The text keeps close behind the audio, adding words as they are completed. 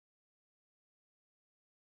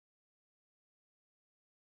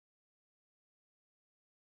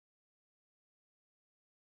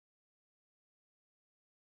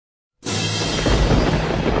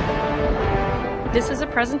This is a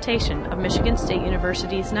presentation of Michigan State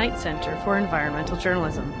University's Knight Center for Environmental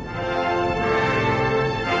Journalism.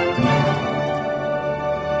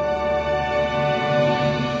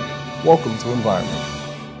 Welcome to Environment.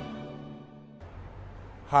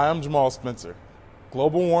 Hi, I'm Jamal Spencer.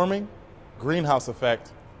 Global warming, greenhouse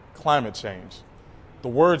effect, climate change. The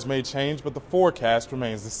words may change, but the forecast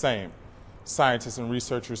remains the same. Scientists and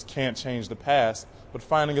researchers can't change the past, but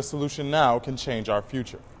finding a solution now can change our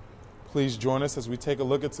future. Please join us as we take a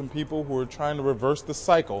look at some people who are trying to reverse the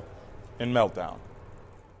cycle in Meltdown.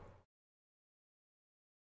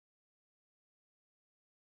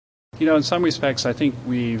 You know, in some respects, I think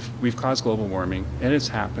we've caused global warming, and it's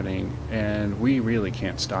happening, and we really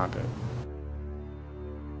can't stop it.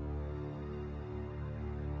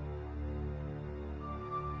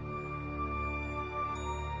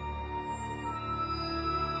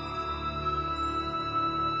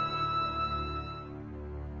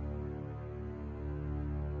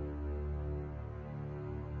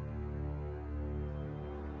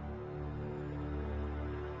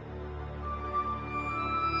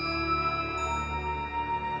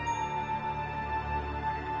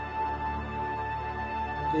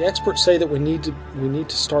 The experts say that we need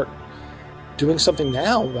to start doing something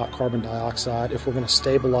now about carbon dioxide if we're going to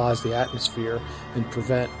stabilize the atmosphere and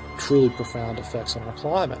prevent truly profound effects on our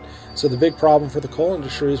climate. So the big problem for the coal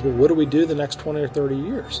industry is, well, what do we do the next 20 or 30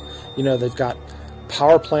 years? You know, they've got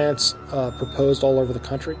power plants proposed all over the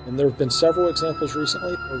country, and there have been several examples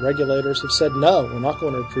recently where regulators have said, no, we're not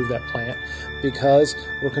going to approve that plant because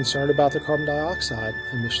we're concerned about the carbon dioxide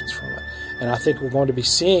emissions from it. And I think we're going to be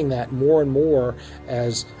seeing that more and more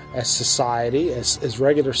as society, as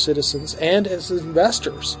regular citizens, and as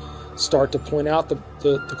investors start to point out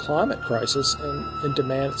the climate crisis and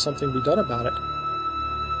demand that something be done about it.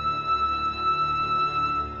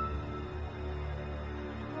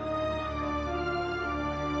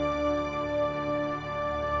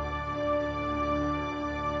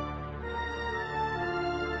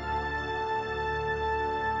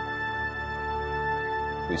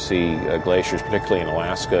 We see glaciers, particularly in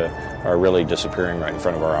Alaska, are really disappearing right in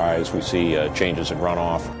front of our eyes. We see changes in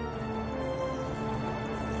runoff.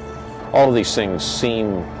 All of these things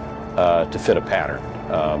seem to fit a pattern,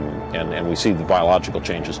 and we see the biological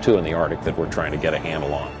changes too in the Arctic that we're trying to get a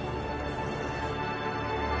handle on.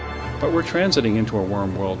 But we're transiting into a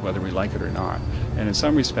warm world whether we like it or not. And in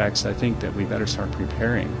some respects, I think that we better start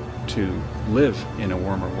preparing to live in a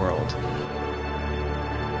warmer world.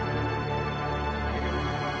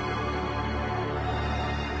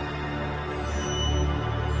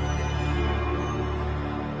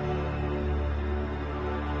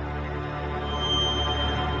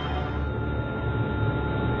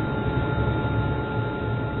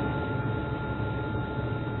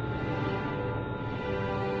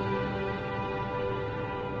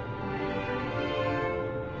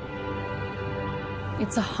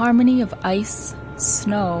 It's a harmony of ice,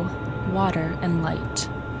 snow, water, and light.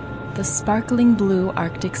 The sparkling blue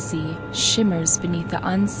Arctic Sea shimmers beneath the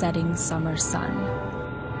unsetting summer sun.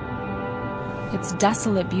 Its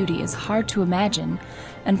desolate beauty is hard to imagine,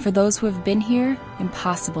 and for those who have been here,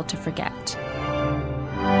 impossible to forget.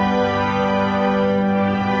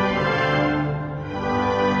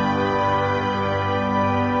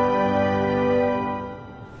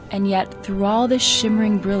 And yet, through all this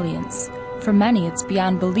shimmering brilliance, for many, it's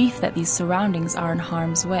beyond belief that these surroundings are in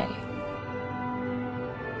harm's way.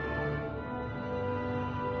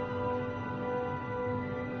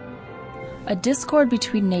 A discord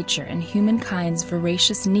between nature and humankind's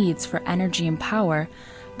voracious needs for energy and power,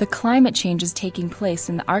 the climate changes taking place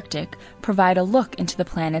in the Arctic provide a look into the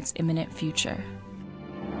planet's imminent future.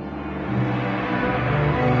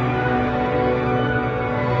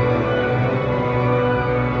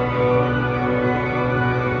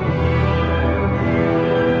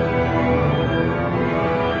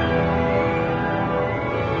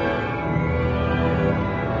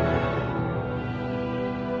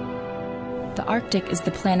 The Arctic is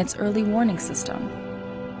the planet's early warning system.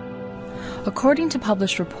 According to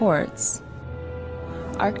published reports,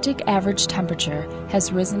 Arctic average temperature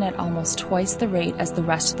has risen at almost twice the rate as the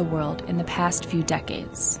rest of the world in the past few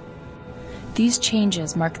decades. These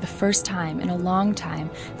changes mark the first time in a long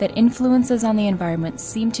time that influences on the environment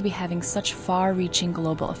seem to be having such far-reaching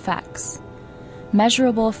global effects.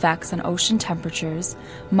 Measurable effects on ocean temperatures,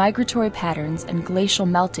 migratory patterns, and glacial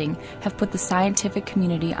melting have put the scientific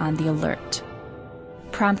community on the alert,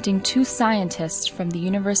 prompting 2 scientists from the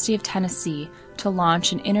University of Tennessee to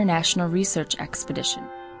launch an international research expedition.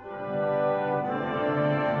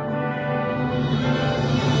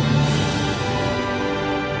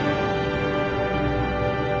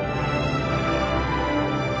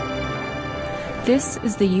 This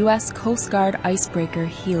is the U.S. Coast Guard icebreaker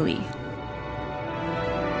Healy.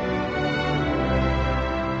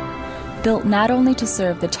 Built not only to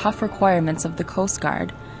serve the tough requirements of the Coast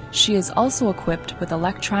Guard, she is also equipped with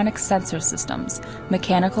electronic sensor systems,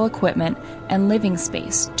 mechanical equipment, and living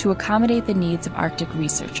space to accommodate the needs of Arctic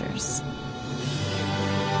researchers.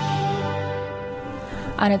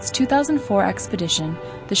 On its 2004 expedition,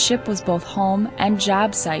 the ship was both home and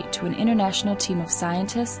job site to an international team of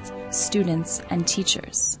scientists, students, and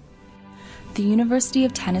teachers. The University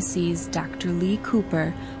of Tennessee's Dr. Lee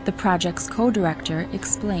Cooper, the project's co-director,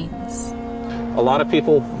 explains. A lot of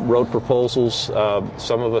people wrote proposals.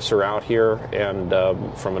 Some of us are out here, and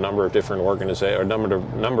from a number of different organizations,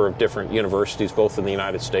 number of different universities, both in the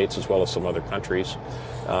United States as well as some other countries.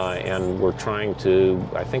 And we're trying to,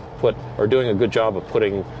 I think, doing a good job of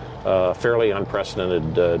putting a fairly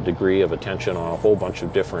unprecedented degree of attention on a whole bunch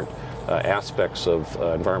of different aspects of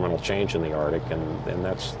environmental change in the Arctic, and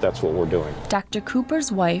that's what we're doing. Dr.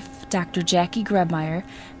 Cooper's wife, Dr. Jackie Grebmeyer,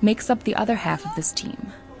 makes up the other half of this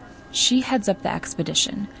team. She heads up the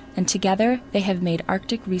expedition, and together they have made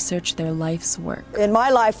Arctic research their life's work. In my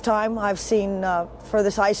lifetime, I've seen, for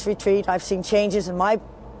this ice retreat, I've seen changes in my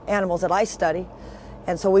animals that I study.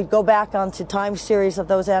 And so we go back onto time series of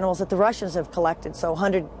those animals that the Russians have collected. So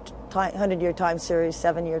 100-year time series,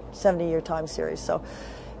 70-year time series. So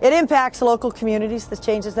it impacts local communities, the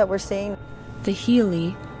changes that we're seeing. The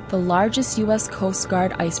Healy, the largest U.S. Coast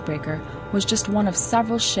Guard icebreaker, was just one of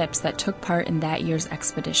several ships that took part in that year's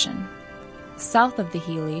expedition. South of the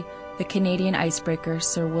Healy, the Canadian icebreaker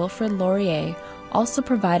Sir Wilfrid Laurier also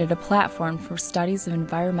provided a platform for studies of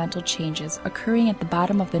environmental changes occurring at the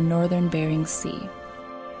bottom of the northern Bering Sea.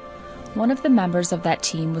 One of the members of that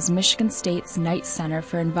team was Michigan State's Knight Center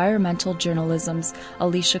for Environmental Journalism's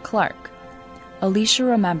Alicia Clark. Alicia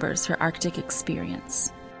remembers her Arctic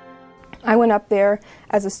experience. I went up there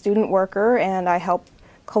as a student worker, and I helped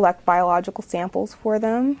collect biological samples for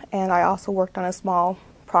them, and I also worked on a small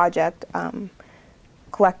project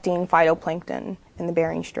collecting phytoplankton in the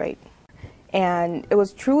Bering Strait. And it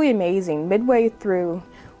was truly amazing. Midway through,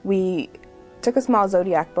 we took a small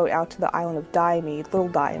Zodiac boat out to the island of Diomede, Little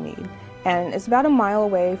Diomede, and it's about a mile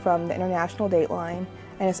away from the international dateline,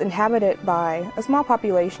 and it's inhabited by a small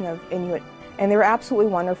population of Inuit, and they were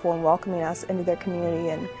absolutely wonderful in welcoming us into their community.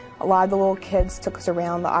 And a lot of the little kids took us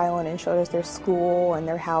around the island and showed us their school and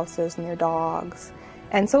their houses and their dogs.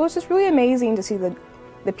 And so it was just really amazing to see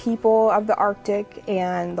the people of the Arctic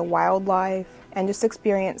and the wildlife and just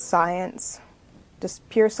experience science, just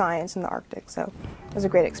pure science in the Arctic. So it was a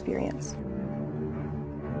great experience.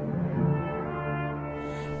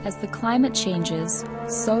 As the climate changes,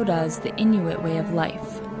 so does the Inuit way of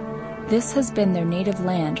life. This has been their native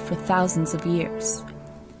land for thousands of years.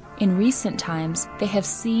 In recent times, they have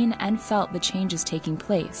seen and felt the changes taking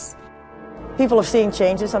place. People have seen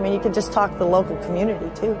changes. I mean, you can just talk to the local community,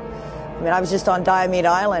 too. I mean, I was just on Diomede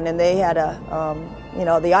Island, and they had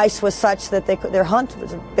the ice was such that their hunt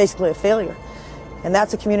was basically a failure. And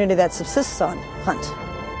that's a community that subsists on hunt.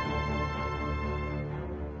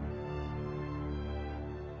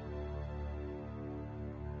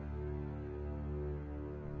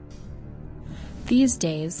 These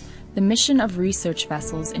days, the mission of research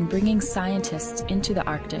vessels in bringing scientists into the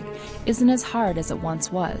Arctic isn't as hard as it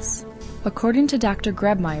once was. According to Dr.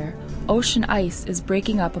 Grebmeyer, ocean ice is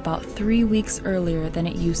breaking up about 3 weeks earlier than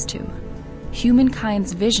it used to.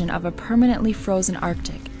 Humankind's vision of a permanently frozen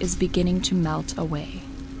Arctic is beginning to melt away.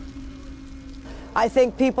 I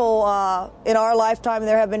think people, in our lifetime,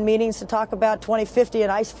 there have been meetings to talk about 2050 an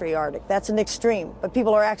ice-free Arctic. That's an extreme, but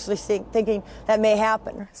people are actually thinking that may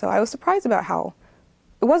happen. So I was surprised about how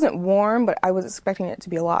it wasn't warm, but I was expecting it to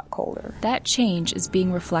be a lot colder. That change is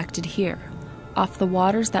being reflected here, off the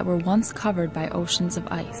waters that were once covered by oceans of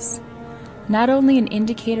ice. Not only an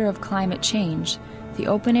indicator of climate change, the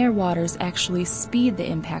open-air waters actually speed the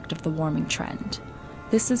impact of the warming trend.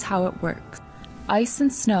 This is how it works. Ice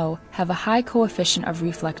and snow have a high coefficient of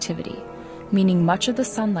reflectivity, meaning much of the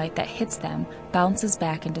sunlight that hits them bounces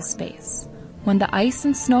back into space. When the ice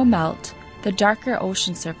and snow melt, the darker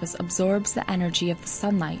ocean surface absorbs the energy of the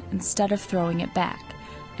sunlight instead of throwing it back,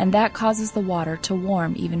 and that causes the water to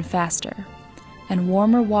warm even faster. And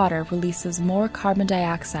warmer water releases more carbon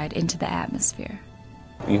dioxide into the atmosphere.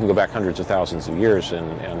 You can go back hundreds of thousands of years,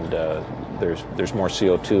 and there's more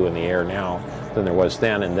CO2 in the air now than there was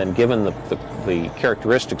then. And then given the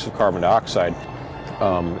characteristics of carbon dioxide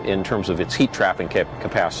in terms of its heat trapping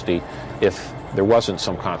capacity, if there wasn't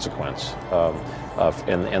some consequence,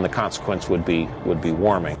 and the consequence would be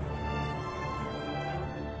warming.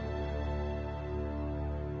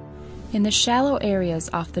 In the shallow areas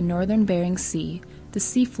off the northern Bering Sea, the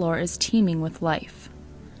seafloor is teeming with life.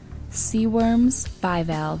 Sea worms,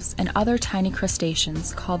 bivalves, and other tiny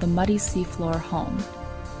crustaceans call the muddy seafloor home.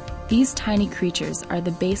 These tiny creatures are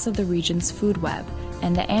the base of the region's food web,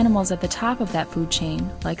 and the animals at the top of that food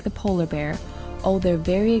chain, like the polar bear, owe their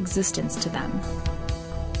very existence to them.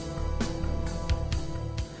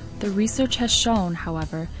 The research has shown,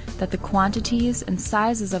 however, that the quantities and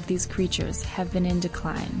sizes of these creatures have been in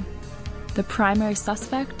decline. The primary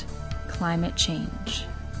suspect? Climate change.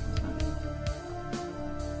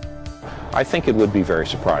 I think it would be very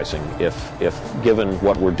surprising if given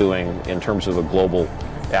what we're doing in terms of a global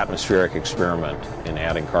atmospheric experiment in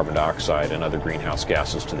adding carbon dioxide and other greenhouse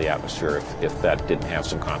gases to the atmosphere, if that didn't have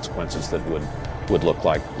some consequences that would look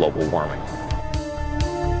like global warming.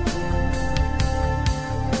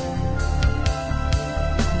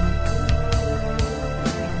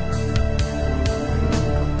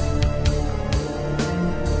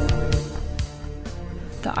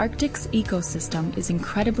 The Arctic's ecosystem is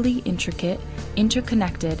incredibly intricate,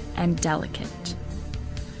 interconnected, and delicate.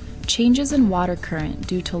 Changes in water current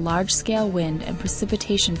due to large-scale wind and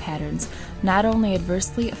precipitation patterns not only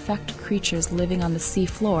adversely affect creatures living on the sea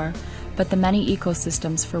floor, but the many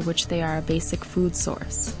ecosystems for which they are a basic food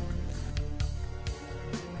source.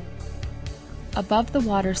 Above the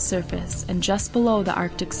water's surface and just below the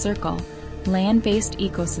Arctic Circle, land-based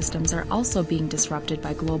ecosystems are also being disrupted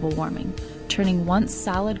by global warming, turning once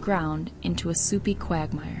solid ground into a soupy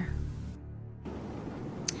quagmire.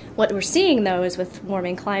 What we're seeing, though, is with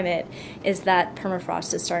warming climate is that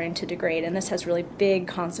permafrost is starting to degrade, and this has really big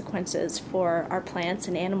consequences for our plants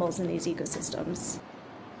and animals in these ecosystems.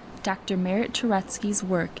 Dr. Merit Turetsky's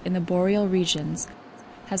work in the boreal regions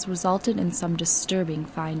has resulted in some disturbing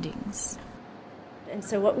findings. And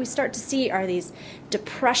so what we start to see are these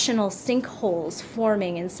depressional sinkholes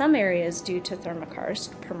forming in some areas due to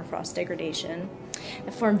thermokarst, permafrost degradation.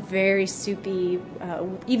 They form very soupy,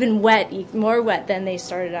 even wet, more wet than they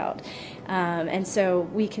started out. And so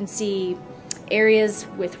we can see areas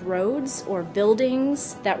with roads or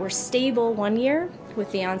buildings that were stable one year with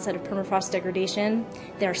the onset of permafrost degradation.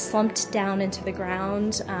 They're slumped down into the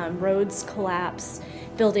ground, roads collapse,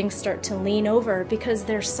 buildings start to lean over because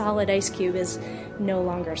their solid ice cube is no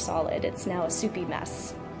longer solid. It's now a soupy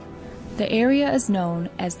mess. The area is known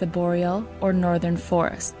as the boreal or northern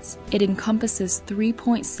forests. It encompasses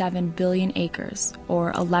 3.7 billion acres,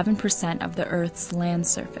 or 11% of the Earth's land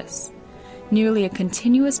surface. Nearly a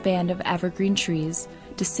continuous band of evergreen trees,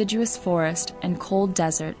 deciduous forest, and cold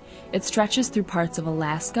desert, it stretches through parts of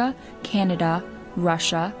Alaska, Canada,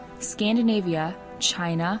 Russia, Scandinavia,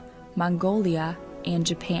 China, Mongolia, and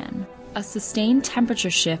Japan. A sustained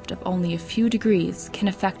temperature shift of only a few degrees can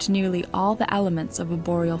affect nearly all the elements of a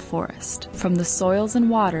boreal forest. From the soils and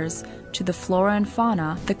waters to the flora and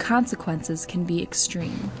fauna, the consequences can be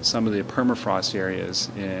extreme. Some of the permafrost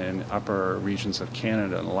areas in upper regions of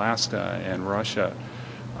Canada and Alaska and Russia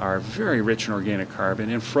are very rich in organic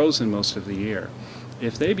carbon and frozen most of the year.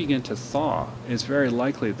 If they begin to thaw, it's very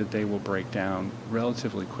likely that they will break down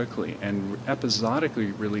relatively quickly and episodically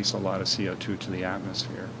release a lot of CO2 to the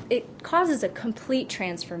atmosphere. It causes a complete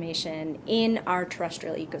transformation in our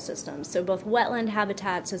terrestrial ecosystems, so both wetland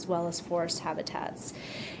habitats as well as forest habitats.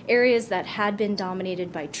 Areas that had been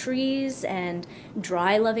dominated by trees and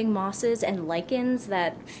dry-loving mosses and lichens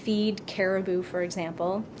that feed caribou, for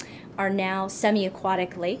example, are now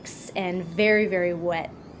semi-aquatic lakes and very, very wet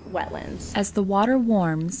wetlands. As the water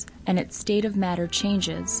warms and its state of matter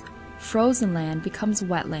changes, frozen land becomes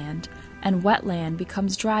wetland, and wetland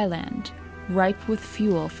becomes dry land, ripe with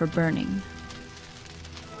fuel for burning.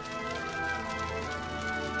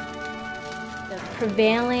 The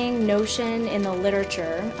prevailing notion in the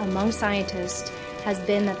literature among scientists has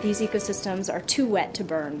been that these ecosystems are too wet to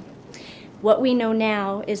burn. What we know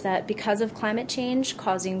now is that because of climate change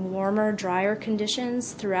causing warmer, drier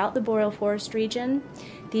conditions throughout the boreal forest region,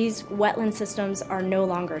 these wetland systems are no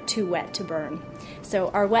longer too wet to burn. So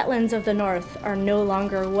our wetlands of the north are no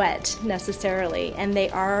longer wet necessarily, and they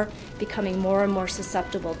are becoming more and more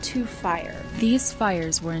susceptible to fire. These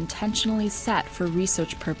fires were intentionally set for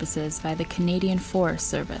research purposes by the Canadian Forest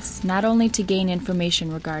Service, not only to gain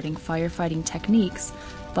information regarding firefighting techniques,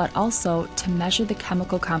 but also to measure the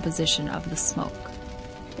chemical composition of the smoke.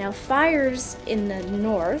 Now, fires in the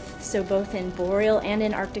north, so both in boreal and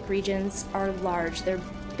in Arctic regions, are large. They're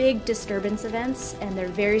big disturbance events, and they're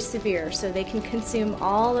very severe, so they can consume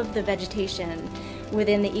all of the vegetation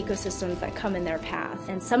within the ecosystems that come in their path.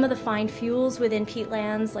 And some of the fine fuels within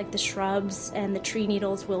peatlands, like the shrubs and the tree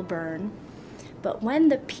needles, will burn. But when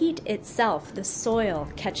the peat itself, the soil,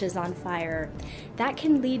 catches on fire, that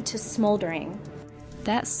can lead to smoldering.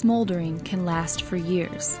 That smoldering can last for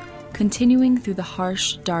years, continuing through the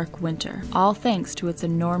harsh, dark winter, all thanks to its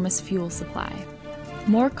enormous fuel supply.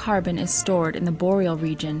 More carbon is stored in the boreal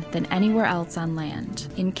region than anywhere else on land.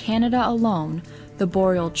 In Canada alone, the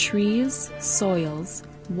boreal trees, soils,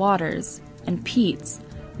 waters, and peats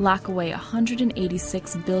lock away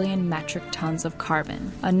 186 billion metric tons of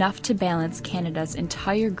carbon, enough to balance Canada's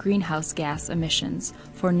entire greenhouse gas emissions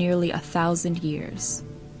for nearly 1,000 years.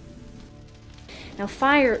 Now,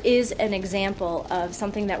 fire is an example of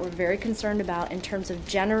something that we're very concerned about in terms of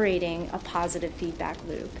generating a positive feedback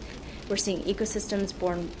loop. We're seeing ecosystems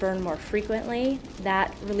burn more frequently.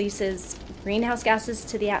 That releases greenhouse gases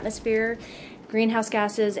to the atmosphere. Greenhouse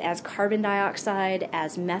gases as carbon dioxide,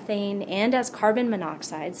 as methane, and as carbon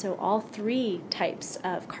monoxide. So all three types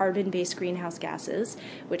of carbon-based greenhouse gases,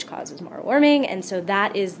 which causes more warming. And so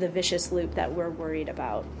that is the vicious loop that we're worried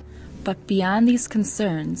about. But beyond these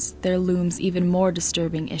concerns, there looms even more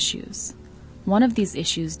disturbing issues. One of these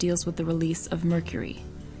issues deals with the release of mercury.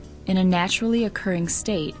 In a naturally occurring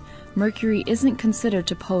state, mercury isn't considered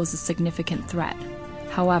to pose a significant threat.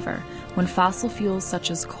 However, when fossil fuels such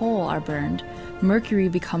as coal are burned, mercury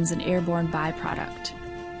becomes an airborne byproduct.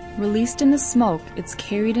 Released in the smoke, it's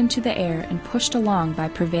carried into the air and pushed along by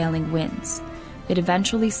prevailing winds. It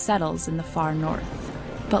eventually settles in the far north.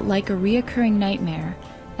 But like a reoccurring nightmare,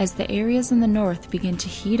 as the areas in the north begin to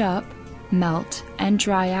heat up, melt, and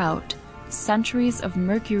dry out, centuries of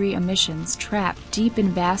mercury emissions trapped deep in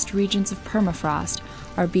vast regions of permafrost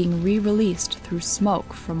are being re-released through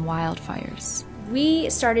smoke from wildfires. We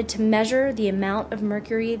started to measure the amount of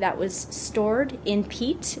mercury that was stored in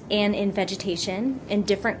peat and in vegetation in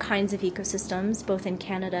different kinds of ecosystems, both in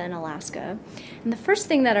Canada and Alaska. And the first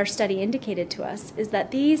thing that our study indicated to us is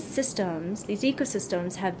that these systems, these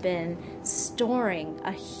ecosystems, have been storing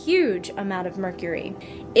a huge amount of mercury.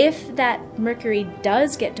 If that mercury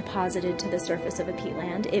does get deposited to the surface of a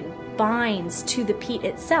peatland, it binds to the peat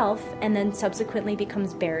itself and then subsequently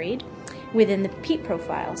becomes buried within the peat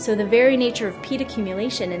profile. So the very nature of peat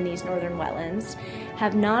accumulation in these northern wetlands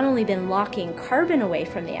have not only been locking carbon away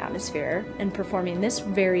from the atmosphere and performing this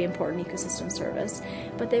very important ecosystem service,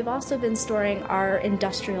 but they've also been storing our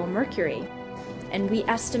industrial mercury. And we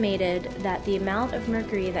estimated that the amount of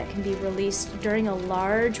mercury that can be released during a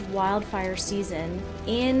large wildfire season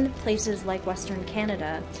in places like Western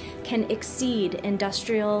Canada can exceed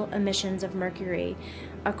industrial emissions of mercury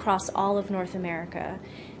across all of North America.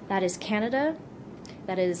 That is Canada,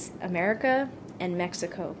 that is America, and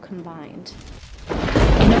Mexico combined.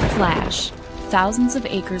 In a flash, thousands of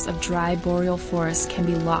acres of dry boreal forest can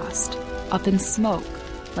be lost, up in smoke,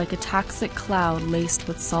 like a toxic cloud laced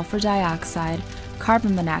with sulfur dioxide,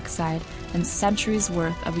 carbon monoxide, and centuries'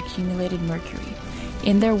 worth of accumulated mercury.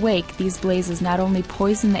 In their wake, these blazes not only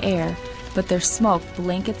poison the air, but their smoke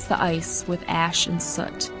blankets the ice with ash and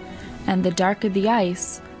soot. And the darker the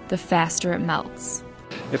ice, the faster it melts.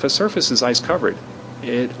 If a surface is ice covered,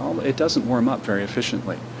 it doesn't warm up very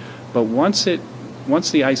efficiently. But once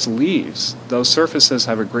the ice leaves, those surfaces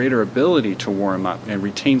have a greater ability to warm up and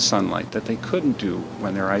retain sunlight that they couldn't do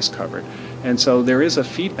when they're ice covered. And so there is a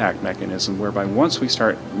feedback mechanism whereby once we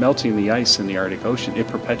start melting the ice in the Arctic Ocean, it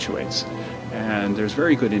perpetuates. And there's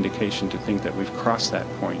very good indication to think that we've crossed that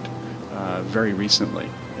point very recently,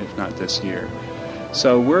 if not this year.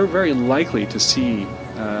 So we're very likely to see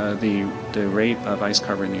the rate of ice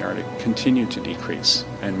cover in the Arctic continue to decrease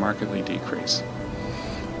and markedly decrease.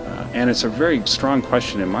 And it's a very strong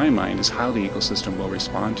question in my mind is how the ecosystem will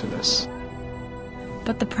respond to this.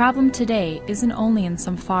 But the problem today isn't only in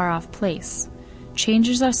some far-off place.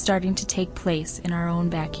 Changes are starting to take place in our own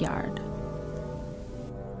backyard.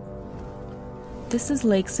 This is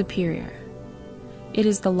Lake Superior. It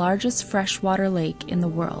is the largest freshwater lake in the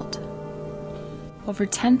world. Over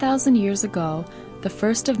 10,000 years ago, the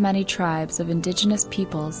first of many tribes of indigenous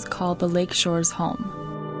peoples called the lake shores home.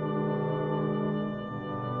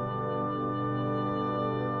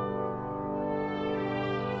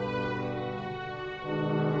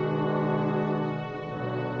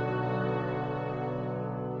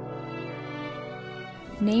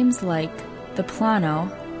 Names like the Plano,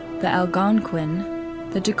 the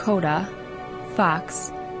Algonquin, the Dakota,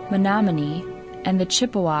 Fox, Menominee, and the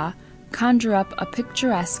Chippewa conjure up a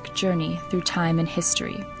picturesque journey through time and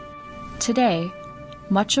history. Today,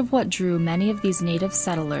 much of what drew many of these native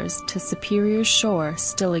settlers to Superior's shore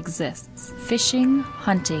still exists. Fishing,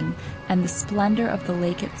 hunting, and the splendor of the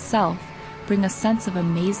lake itself bring a sense of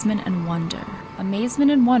amazement and wonder, amazement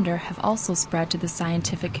and wonder have also spread to the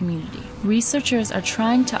scientific community. Researchers are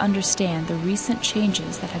trying to understand the recent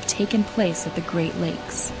changes that have taken place at the Great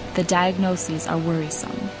Lakes. The diagnoses are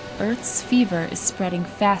worrisome. Earth's fever is spreading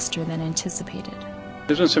faster than anticipated.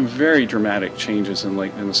 There's been some very dramatic changes in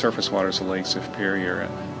the surface waters of Lake Superior.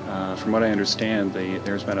 From what I understand,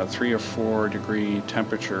 there's been a 3 or 4 degree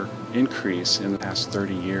temperature increase in the past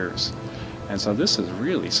 30 years. And so this is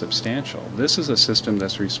really substantial. This is a system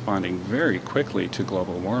that's responding very quickly to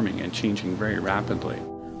global warming and changing very rapidly.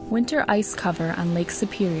 Winter ice cover on Lake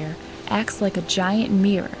Superior acts like a giant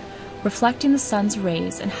mirror, reflecting the sun's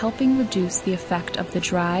rays and helping reduce the effect of the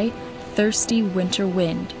dry, thirsty winter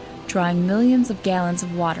wind, drawing millions of gallons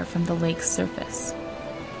of water from the lake's surface.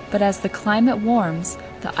 But as the climate warms,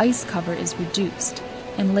 the ice cover is reduced,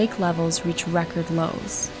 and lake levels reach record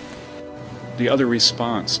lows. The other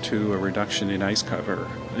response to a reduction in ice cover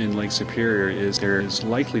in Lake Superior is there is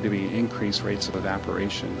likely to be increased rates of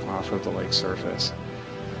evaporation off of the lake surface.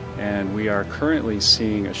 And we are currently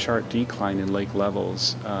seeing a sharp decline in lake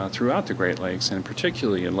levels throughout the Great Lakes, and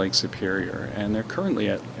particularly in Lake Superior, and they're currently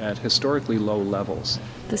at historically low levels.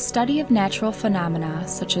 The study of natural phenomena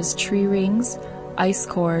such as tree rings, ice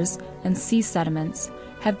cores, and sea sediments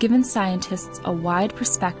have given scientists a wide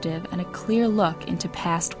perspective and a clear look into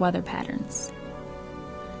past weather patterns.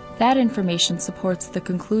 That information supports the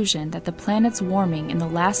conclusion that the planet's warming in the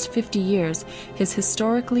last 50 years is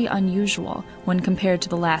historically unusual when compared to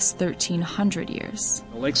the last 1,300 years.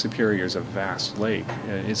 Lake Superior is a vast lake.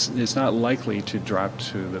 It's not likely to drop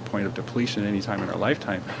to the point of depletion anytime in our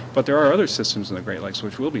lifetime, but there are other systems in the Great Lakes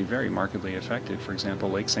which will be very markedly affected. For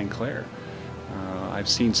example, Lake St. Clair. I've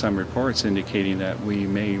seen some reports indicating that we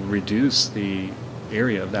may reduce the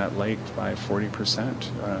area of that lake by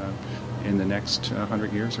 40% in the next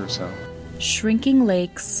 100 years or so. Shrinking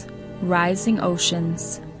lakes, rising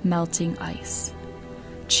oceans, melting ice.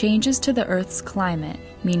 Changes to the Earth's climate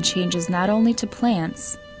mean changes not only to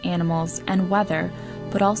plants, animals, and weather,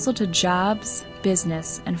 but also to jobs,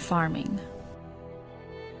 business, and farming.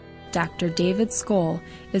 Dr. David Skoll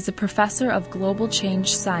is a professor of global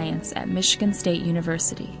change science at Michigan State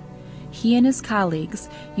University. He and his colleagues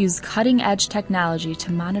use cutting-edge technology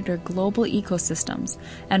to monitor global ecosystems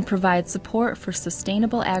and provide support for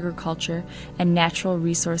sustainable agriculture and natural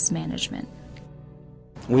resource management.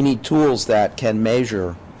 We need tools that can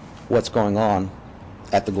measure what's going on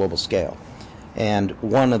at the global scale. And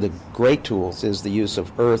one of the great tools is the use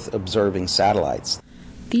of Earth-observing satellites.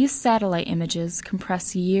 These satellite images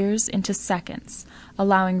compress years into seconds,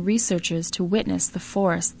 allowing researchers to witness the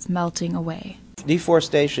forests melting away.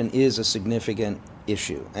 Deforestation is a significant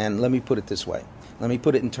issue, and let me put it this way. Let me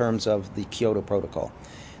put it in terms of the Kyoto Protocol.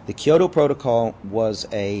 The Kyoto Protocol was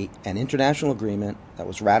an international agreement that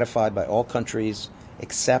was ratified by all countries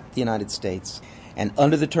except the United States, and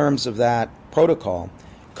under the terms of that protocol,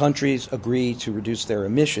 countries agreed to reduce their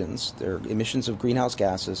emissions of greenhouse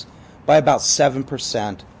gases, by about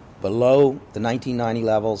 7% below the 1990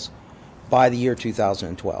 levels by the year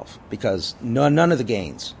 2012, because none of the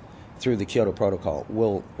gains through the Kyoto Protocol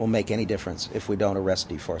will make any difference if we don't arrest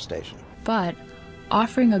deforestation. But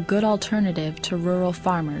offering a good alternative to rural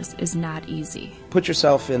farmers is not easy. Put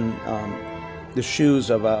yourself in the shoes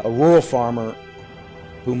of a rural farmer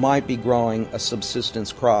who might be growing a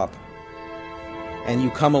subsistence crop, and you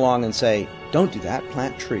come along and say, don't do that,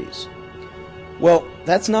 plant trees. Well,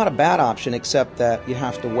 that's not a bad option, except that you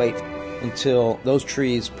have to wait until those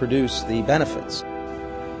trees produce the benefits.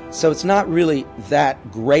 So it's not really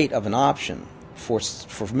that great of an option for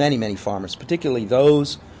many, many farmers, particularly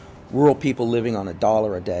those rural people living on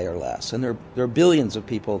 $1 a day or less. And there are billions of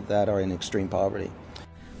people that are in extreme poverty.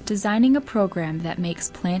 Designing a program that makes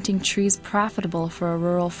planting trees profitable for a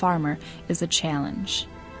rural farmer is a challenge.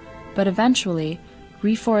 But eventually,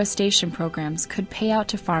 reforestation programs could pay out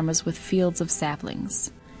to farmers with fields of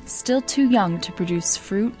saplings. Still too young to produce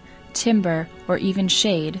fruit, timber, or even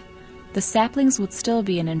shade, the saplings would still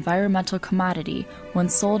be an environmental commodity when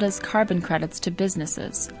sold as carbon credits to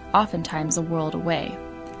businesses, oftentimes a world away.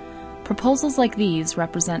 Proposals like these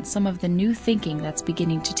represent some of the new thinking that's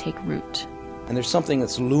beginning to take root. And there's something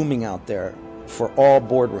that's looming out there for all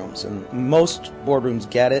boardrooms, and most boardrooms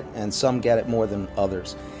get it, and some get it more than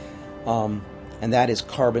others. And that is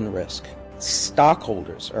carbon risk.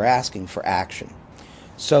 Stockholders are asking for action.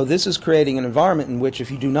 So this is creating an environment in which if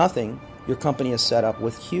you do nothing, your company is set up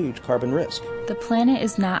with huge carbon risk. The planet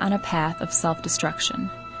is not on a path of self-destruction.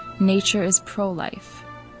 Nature is pro-life.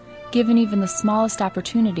 Given even the smallest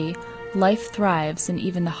opportunity, life thrives in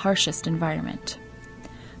even the harshest environment.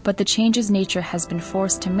 But the changes nature has been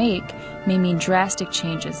forced to make may mean drastic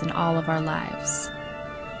changes in all of our lives.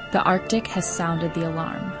 The Arctic has sounded the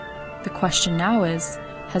alarm. The question now is,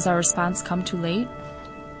 has our response come too late?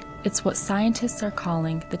 It's what scientists are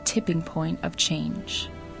calling the tipping point of change.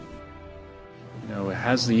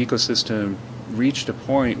 Has the ecosystem reached a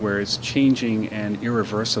point where it's changing and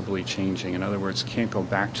irreversibly changing? In other words, can't go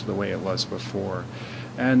back to the way it was before.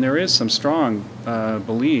 And there is some strong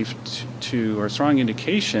belief or strong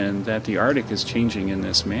indication that the Arctic is changing in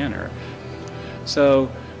this manner.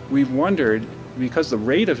 So we've wondered, because the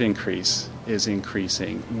rate of increase is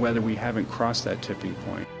increasing, whether we haven't crossed that tipping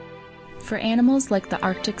point. For animals like the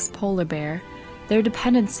Arctic's polar bear, their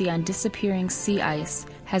dependency on disappearing sea ice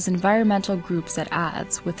has environmental groups at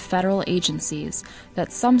odds with federal agencies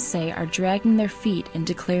that some say are dragging their feet in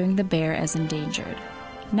declaring the bear as endangered.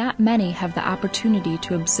 Not many have the opportunity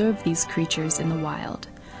to observe these creatures in the wild,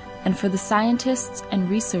 and for the scientists and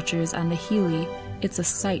researchers on the Healy, it's a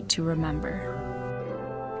sight to remember.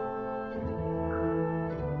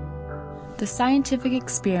 The scientific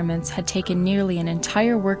experiments had taken nearly an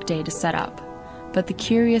entire workday to set up, but the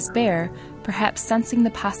curious bear, perhaps sensing the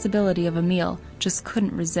possibility of a meal, just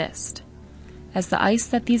couldn't resist. As the ice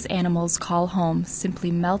that these animals call home simply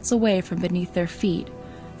melts away from beneath their feet,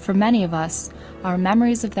 for many of us, our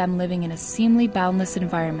memories of them living in a seemingly boundless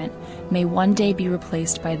environment may one day be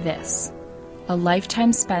replaced by this, a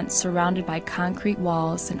lifetime spent surrounded by concrete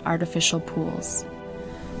walls and artificial pools.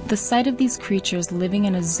 The sight of these creatures living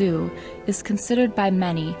in a zoo is considered by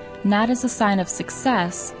many not as a sign of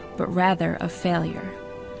success, but rather of failure.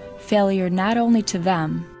 Failure not only to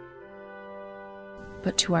them,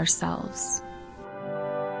 but to ourselves.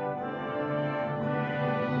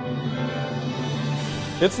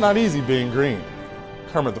 It's not easy being green.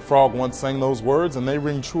 Kermit the Frog once sang those words, and they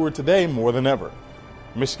ring truer today more than ever.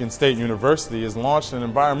 Michigan State University has launched an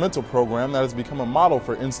environmental program that has become a model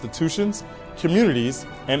for institutions, communities,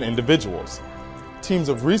 and individuals. Teams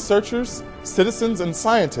of researchers, citizens, and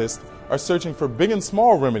scientists are searching for big and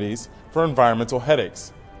small remedies for environmental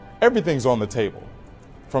headaches. Everything's on the table,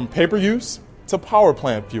 from paper use to power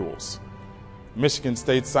plant fuels. Michigan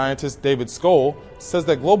State scientist David Skoll says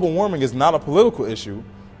that global warming is not a political issue,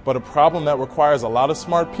 but a problem that requires a lot of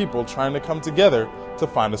smart people trying to come together to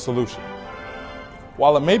find a solution.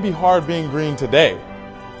 While it may be hard being green today,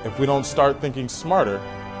 if we don't start thinking smarter,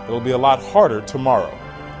 it'll be a lot harder tomorrow.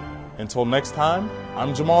 Until next time,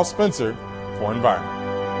 I'm Jamal Spencer for Environment.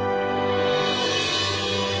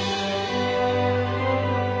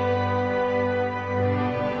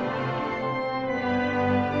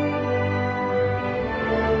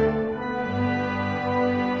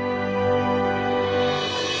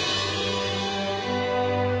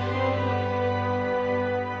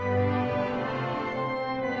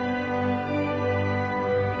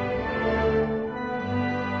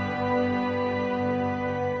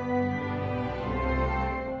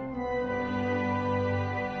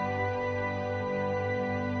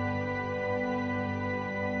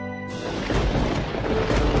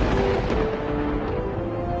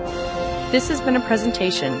 This has been a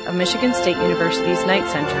presentation of Michigan State University's Knight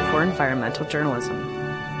Center for Environmental Journalism.